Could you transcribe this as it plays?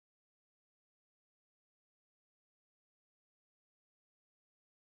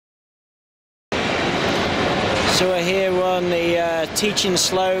So we're here on the teaching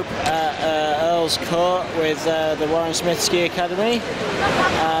slope at Earl's Court with the Warren Smith Ski Academy,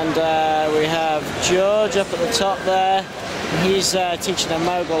 and we have George up at the top there. He's teaching a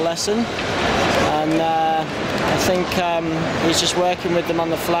mogul lesson, and I think he's just working with them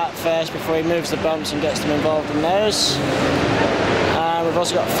on the flat first before he moves the bumps and gets them involved in those. We've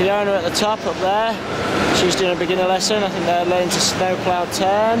also got Fiona at the top up there. She's doing a beginner lesson. I think they're learning to snowplow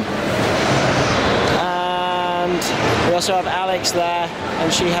turn. And we also have Alex there,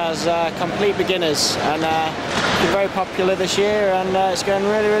 and she has complete beginners, and been very popular this year, and it's going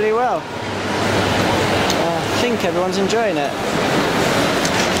really, really well. I think everyone's enjoying it.